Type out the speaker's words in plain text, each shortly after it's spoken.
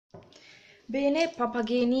Bene,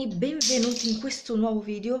 papageni, benvenuti in questo nuovo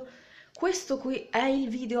video. Questo qui è il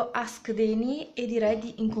video Ask Deni e direi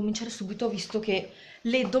di incominciare subito visto che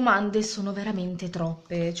le domande sono veramente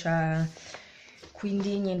troppe, cioè...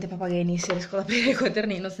 Quindi niente papageni, se riesco ad aprire il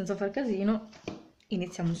quadernino senza far casino,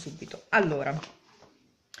 iniziamo subito. Allora,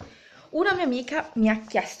 una mia amica mi ha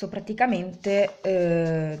chiesto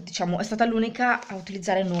praticamente, diciamo, è stata l'unica a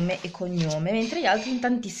utilizzare nome e cognome, mentre gli altri in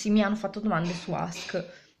tantissimi hanno fatto domande su Ask.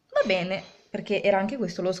 Va bene, perché era anche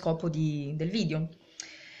questo lo scopo del video.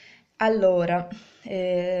 Allora,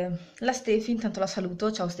 la Stefi, intanto la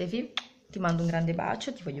saluto. Ciao Stefi, ti mando un grande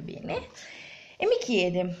bacio, ti voglio bene. E mi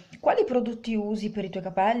chiede, quali prodotti usi per i tuoi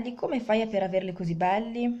capelli? Come fai per averli così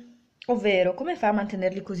belli? Ovvero, come fai a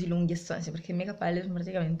mantenerli così lunghi e sani? Perché i miei capelli sono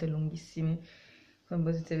praticamente lunghissimi. Come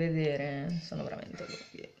potete vedere, sono veramente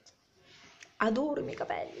lunghi. Adoro i miei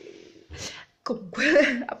capelli.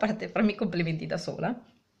 Comunque, a parte farmi i complimenti da sola.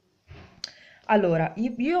 Allora,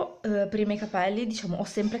 io per i miei capelli, diciamo, ho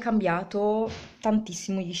sempre cambiato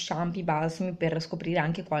tantissimo gli shampoo, i balsami per scoprire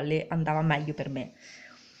anche quale andava meglio per me.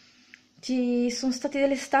 Ci sono state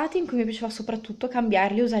delle estati in cui mi piaceva soprattutto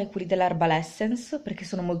cambiarli e usare quelli dell'Herbal Essence perché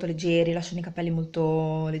sono molto leggeri, lasciano i capelli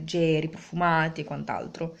molto leggeri, profumati e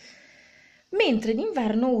quant'altro. Mentre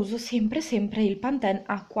d'inverno uso sempre il Pantene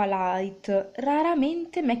Aqua Light.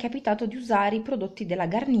 Raramente mi è capitato di usare i prodotti della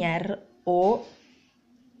Garnier o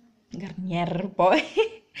Garnier poi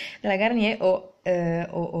della Garnier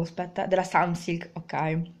aspetta, della Sunsilk,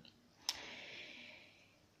 ok.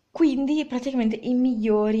 Quindi praticamente i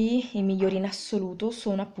migliori in assoluto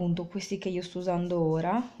sono appunto questi che io sto usando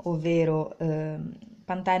ora, ovvero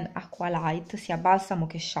Pantene Aqua Light, sia balsamo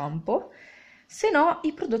che shampoo, se no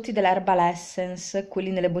i prodotti dell'Herbal Essence,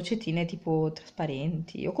 quelli nelle boccettine tipo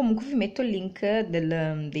trasparenti, o comunque vi metto il link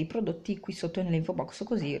dei prodotti qui sotto nell'info box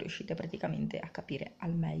così riuscite praticamente a capire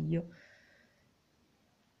al meglio.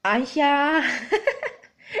 Aia! Ari!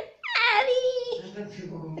 Non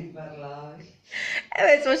capivo con chi parlavi.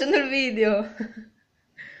 Beh, sto facendo il video.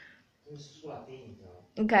 Sono sulla tinta.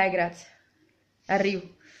 Ok, grazie.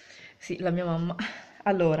 Arrivo. Sì, la mia mamma.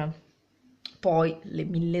 Allora, poi le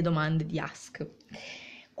mille domande di Ask.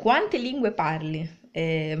 Quante lingue parli?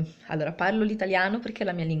 Allora, parlo l'italiano perché è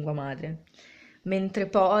la mia lingua madre, mentre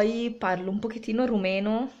poi parlo un pochettino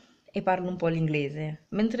rumeno e parlo un po' l'inglese,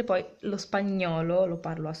 mentre poi lo spagnolo lo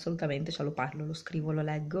parlo assolutamente, cioè lo parlo, lo scrivo, lo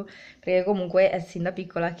leggo, perché comunque è sin da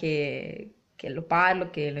piccola che lo parlo,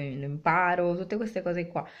 che lo imparo, tutte queste cose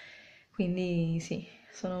qua. Quindi sì,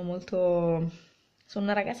 sono molto... sono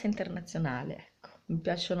una ragazza internazionale, ecco. Mi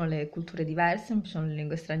piacciono le culture diverse, mi piacciono le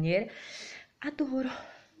lingue straniere. Adoro.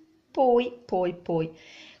 Poi.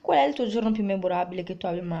 Qual è il tuo giorno più memorabile che tu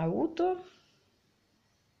abbia mai avuto?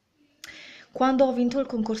 Quando ho vinto il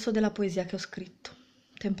concorso della poesia che ho scritto,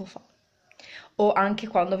 tempo fa. O anche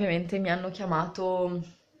quando ovviamente mi hanno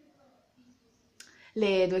chiamato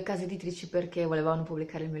le due case editrici perché volevano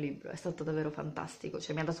pubblicare il mio libro. È stato davvero fantastico,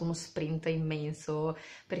 cioè mi ha dato uno sprint immenso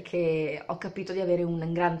perché ho capito di avere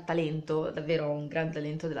un gran talento, davvero un gran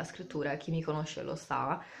talento della scrittura. Chi mi conosce lo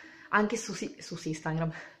sa. Anche su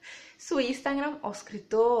Instagram. Su Instagram ho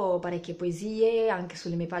scritto parecchie poesie, anche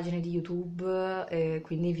sulle mie pagine di YouTube,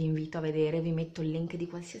 quindi vi invito a vedere, vi metto il link di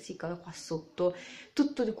qualsiasi cosa qua sotto,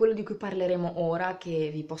 tutto di quello di cui parleremo ora, che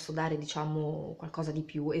vi posso dare, diciamo, qualcosa di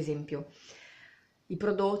più, esempio, i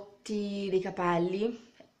prodotti dei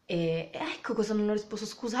capelli, e ecco cosa non ho risposto,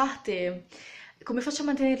 scusate, come faccio a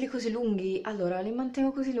mantenerli così lunghi? Allora, li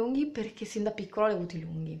mantengo così lunghi perché sin da piccola li ho avuti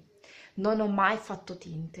lunghi. Non ho mai fatto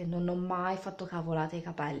tinte, non ho mai fatto cavolate ai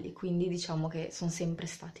capelli, quindi diciamo che sono sempre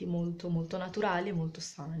stati molto naturali e molto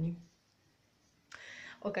sani.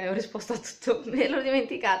 Ok, ho risposto a tutto, me l'ho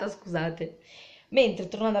dimenticata, scusate. Mentre,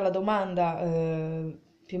 tornando alla domanda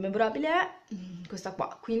più memorabile è questa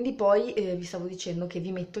qua. Quindi poi vi stavo dicendo che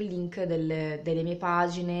vi metto il link delle mie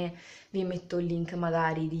pagine, vi metto il link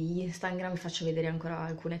magari di Instagram, vi faccio vedere ancora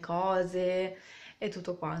alcune cose e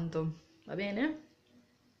tutto quanto, va bene?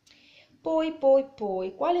 Poi,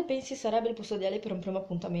 quale pensi sarebbe il posto ideale per un primo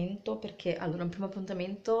appuntamento? Perché allora un primo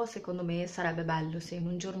appuntamento secondo me sarebbe bello se in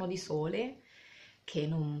un giorno di sole, che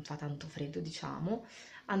non fa tanto freddo diciamo,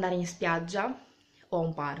 andare in spiaggia o a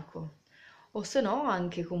un parco. O se no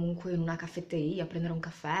anche comunque in una caffetteria, prendere un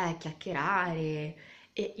caffè, chiacchierare.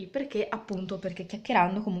 E il perché? Appunto perché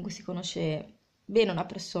chiacchierando comunque si conosce bene una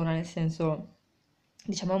persona, nel senso,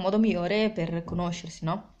 diciamo, è un modo migliore per conoscersi,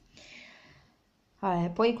 no?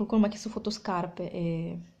 Poi qualcuno mi ha chiesto fotoscarpe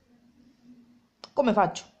e... Come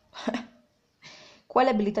faccio? Quale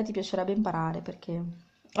abilità ti piacerebbe imparare? Perché...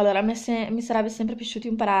 Allora, mi sarebbe sempre piaciuto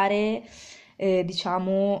imparare,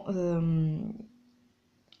 diciamo,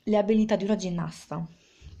 le abilità di una ginnasta,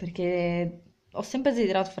 perché ho sempre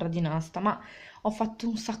desiderato fare la ginnasta, ma ho fatto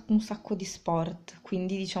un sacco di sport,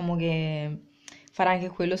 quindi diciamo che fare anche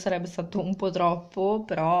quello sarebbe stato un po' troppo,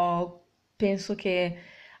 però penso che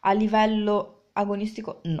a livello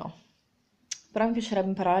agonistico no. Però mi piacerebbe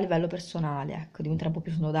imparare a livello personale, ecco, diventare un po'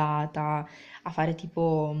 più snodata, a fare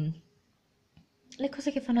tipo le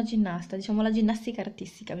cose che fanno a ginnasta, diciamo la ginnastica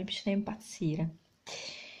artistica, mi piace da impazzire.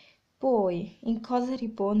 Poi, in cosa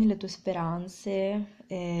riponi le tue speranze?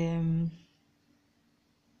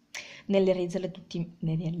 Nel realizzare tutti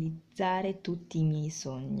i miei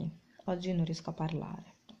sogni. Oggi non riesco a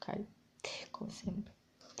parlare, ok? Come sempre.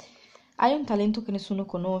 Hai un talento che nessuno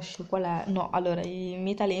conosce? Qual è? No, allora, i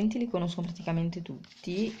miei talenti li conoscono praticamente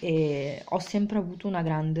tutti e ho sempre avuto una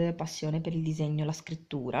grande passione per il disegno e la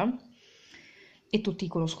scrittura e tutti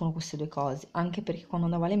conoscono queste due cose, anche perché quando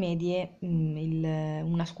andavo alle medie,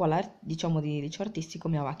 una scuola, diciamo, di liceo artistico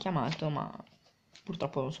mi aveva chiamato, ma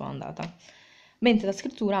purtroppo non sono andata. Mentre la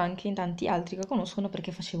scrittura anche in tanti altri che conoscono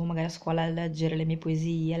perché facevo magari a scuola leggere le mie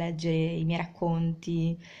poesie, leggere i miei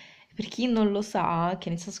racconti. Per chi non lo sa, che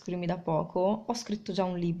inizia a scrivermi da poco, ho scritto già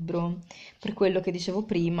un libro, per quello che dicevo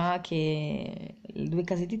prima, che le due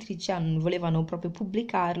case editrici volevano proprio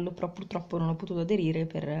pubblicarlo, però purtroppo non ho potuto aderire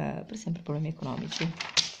per sempre problemi economici.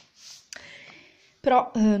 Però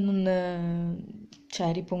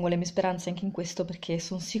cioè, ripongo le mie speranze anche in questo perché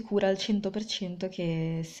sono sicura al 100%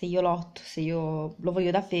 che se io lotto, se io lo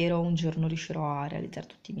voglio davvero, un giorno riuscirò a realizzare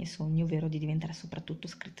tutti i miei sogni, ovvero di diventare soprattutto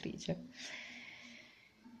scrittrice.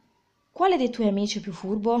 Quale dei tuoi amici è più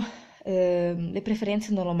furbo? Le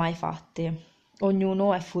preferenze non l'ho mai fatte,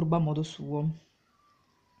 ognuno è furbo a modo suo.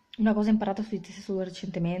 Una cosa imparata su di te solo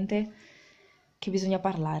recentemente, che bisogna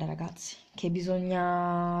parlare, ragazzi, che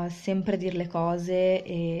bisogna sempre dire le cose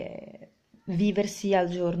e viversi al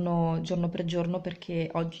giorno, giorno per giorno perché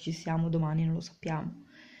oggi ci siamo, domani non lo sappiamo.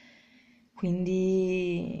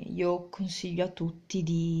 Quindi io consiglio a tutti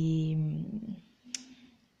di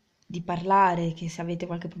parlare, che se avete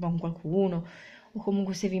qualche problema con qualcuno o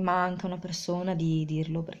comunque se vi manca una persona di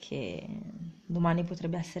dirlo perché domani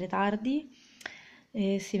potrebbe essere tardi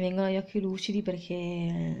e si vengono agli occhi lucidi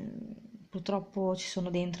perché purtroppo ci sono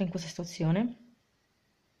dentro in questa situazione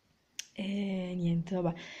e niente, vabbè,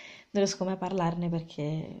 non riesco mai a parlarne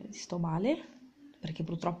perché sto male, perché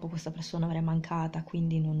purtroppo questa persona mi è mancata,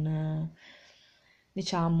 quindi non,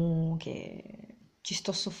 diciamo che ci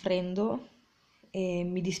sto soffrendo e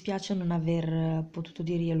mi dispiace non aver potuto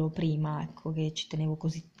dirglielo prima, ecco, che ci tenevo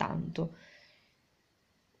così tanto.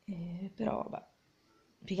 Però, vabbè,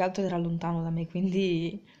 più che altro era lontano da me,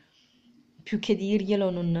 quindi più che dirglielo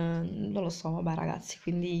non lo so, vabbè ragazzi,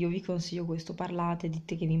 quindi io vi consiglio questo, parlate,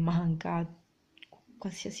 dite che vi manca,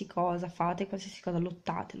 qualsiasi cosa, fate qualsiasi cosa,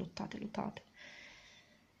 lottate, lottate, lottate.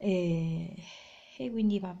 E, e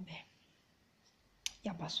quindi vabbè,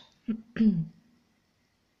 ya passo.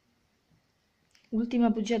 Ultima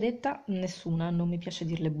bugia detta? Nessuna, non mi piace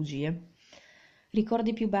dire le bugie.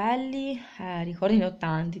 Ricordi più belli? Ricordi ne ho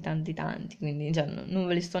tanti, tanti, tanti, quindi già non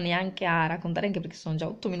ve li sto neanche a raccontare anche perché sono già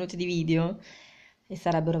 8 minuti di video e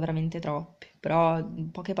sarebbero veramente troppi. Però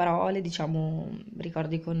in poche parole, diciamo,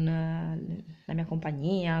 ricordi con la mia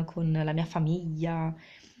compagnia, con la mia famiglia,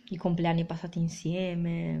 i compleanni passati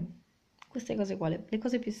insieme, queste cose qua, le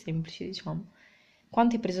cose più semplici, diciamo.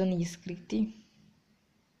 Quanti hai preso negli iscritti?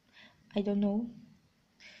 I don't know.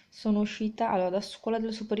 Sono uscita allora, da scuola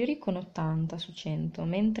delle superiori con 80 su 100,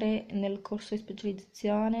 mentre nel corso di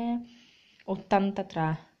specializzazione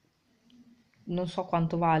 83. Non so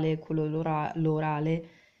quanto vale quello l'orale,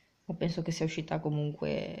 ma penso che sia uscita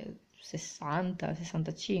comunque 60,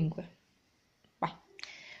 65. Vai.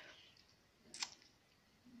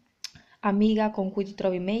 Amica con cui ti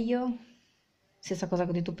trovi meglio? Stessa cosa che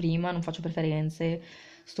ho detto prima, non faccio preferenze,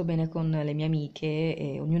 sto bene con le mie amiche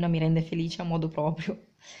e ognuna mi rende felice a modo proprio.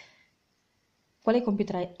 Quale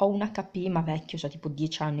computer hai? Ho un HP, ma vecchio, cioè tipo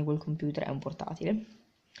 10 anni quel computer, è un portatile.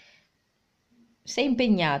 Sei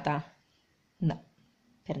impegnata? No,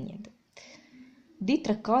 per niente. Di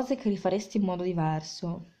tre cose che rifaresti in modo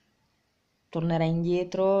diverso. Tornerei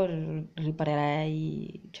indietro,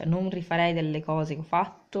 riparerei, cioè non rifarei delle cose che ho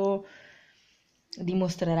fatto,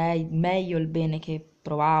 dimostrerei meglio il bene che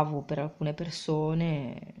provavo per alcune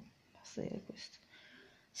persone. Basta dire questo.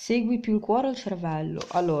 Segui più il cuore o il cervello?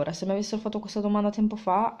 Allora, se mi avessero fatto questa domanda tempo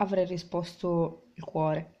fa, avrei risposto il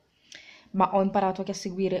cuore. Ma ho imparato che a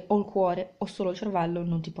seguire o il cuore o solo il cervello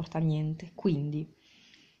non ti porta a niente. Quindi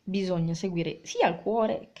bisogna seguire sia il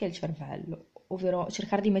cuore che il cervello, ovvero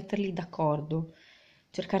cercare di metterli d'accordo,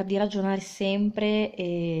 cercare di ragionare sempre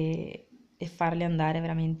e farli andare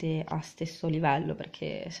veramente a stesso livello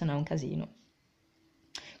perché sennò è un casino.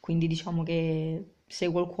 Quindi diciamo che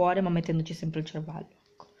seguo il cuore ma mettendoci sempre il cervello.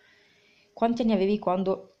 Ecco. Quanti anni avevi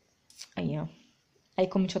quando ahia, hai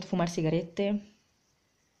cominciato a fumare sigarette?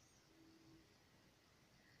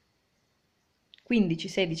 15,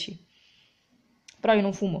 16. Però io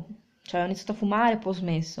non fumo. Cioè ho iniziato a fumare, poi ho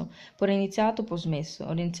smesso. Poi ho iniziato, poi ho smesso.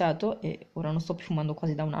 Ho iniziato e ora non sto più fumando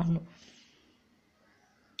quasi da un anno.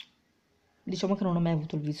 Diciamo che non ho mai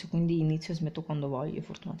avuto il vizio, quindi inizio e smetto quando voglio,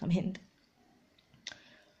 fortunatamente.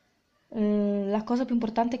 La cosa più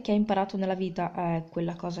importante che hai imparato nella vita è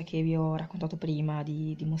quella cosa che vi ho raccontato prima,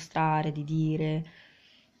 di dimostrare, di dire,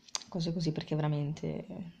 cose così perché veramente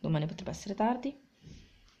domani potrebbe essere tardi.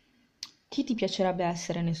 Chi ti piacerebbe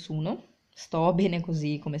essere? Nessuno. Sto bene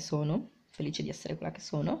così come sono, felice di essere quella che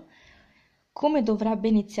sono. Come dovrebbe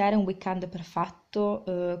iniziare un weekend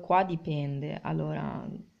perfetto? Qua dipende. Allora,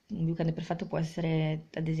 un weekend perfetto può essere,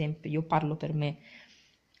 ad esempio, io parlo per me,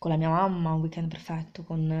 con la mia mamma, un weekend perfetto,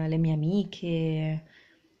 con le mie amiche,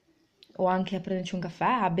 o anche a prenderci un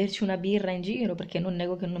caffè, a berci una birra in giro, perché non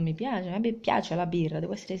nego che non mi piace. A me piace la birra,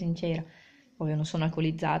 devo essere sincera. Ovvio non sono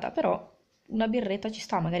alcolizzata, però una birretta ci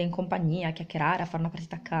sta, magari in compagnia, a chiacchierare, a fare una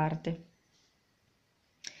partita a carte.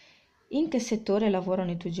 In che settore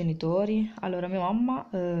lavorano i tuoi genitori? Allora, mia mamma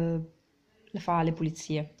le fa le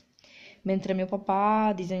pulizie, mentre mio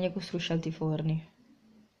papà disegna e costruisce altiforni.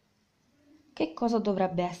 Che cosa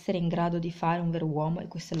dovrebbe essere in grado di fare un vero uomo? E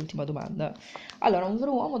questa è l'ultima domanda. Allora, un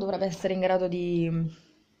vero uomo dovrebbe essere in grado di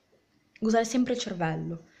usare sempre il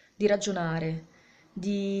cervello, di ragionare,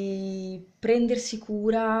 di prendersi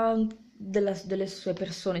cura delle sue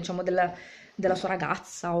persone, diciamo della sua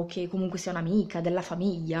ragazza o che comunque sia un'amica, della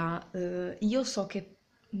famiglia. Io so che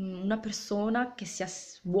una persona, che sia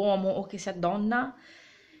uomo o che sia donna,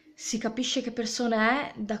 si capisce che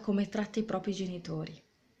persona è da come tratta i propri genitori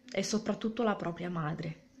e soprattutto la propria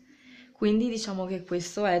madre. Quindi diciamo che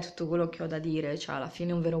questo è tutto quello che ho da dire, cioè alla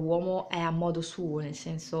fine un vero uomo è a modo suo, nel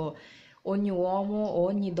senso ogni uomo o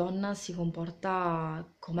ogni donna si comporta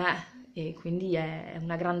com'è e quindi è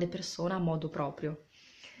una grande persona a modo proprio.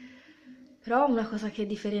 Però una cosa che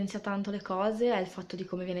differenzia tanto le cose è il fatto di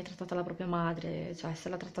come viene trattata la propria madre, cioè se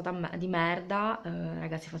l'ha trattata di merda,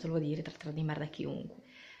 ragazzi fatelo dire, tratterà di merda chiunque.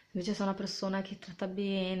 Invece se è una persona che tratta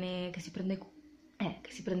bene, che si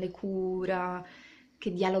prende cura,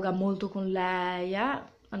 che dialoga molto con lei, è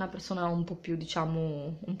una persona un po' più,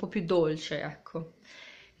 diciamo, un po' più dolce, ecco.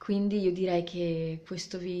 Quindi io direi che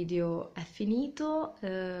questo video è finito.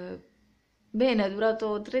 Bene, è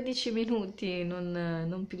durato 13 minuti,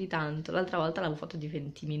 non più di tanto. L'altra volta l'avevo fatto di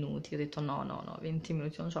 20 minuti. Ho detto no, no, no, 20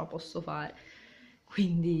 minuti non ce la posso fare.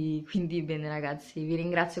 Quindi bene ragazzi, vi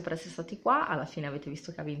ringrazio per essere stati qua. Alla fine avete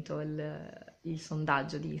visto che ha vinto il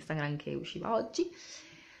sondaggio di Instagram che usciva oggi.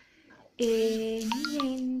 E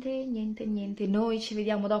niente. Noi ci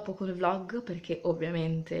vediamo dopo col vlog perché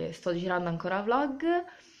ovviamente sto girando ancora vlog.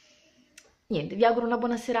 Niente, vi auguro una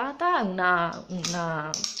buona serata, una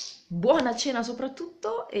buona cena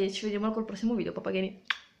soprattutto e ci vediamo col prossimo video, papageni.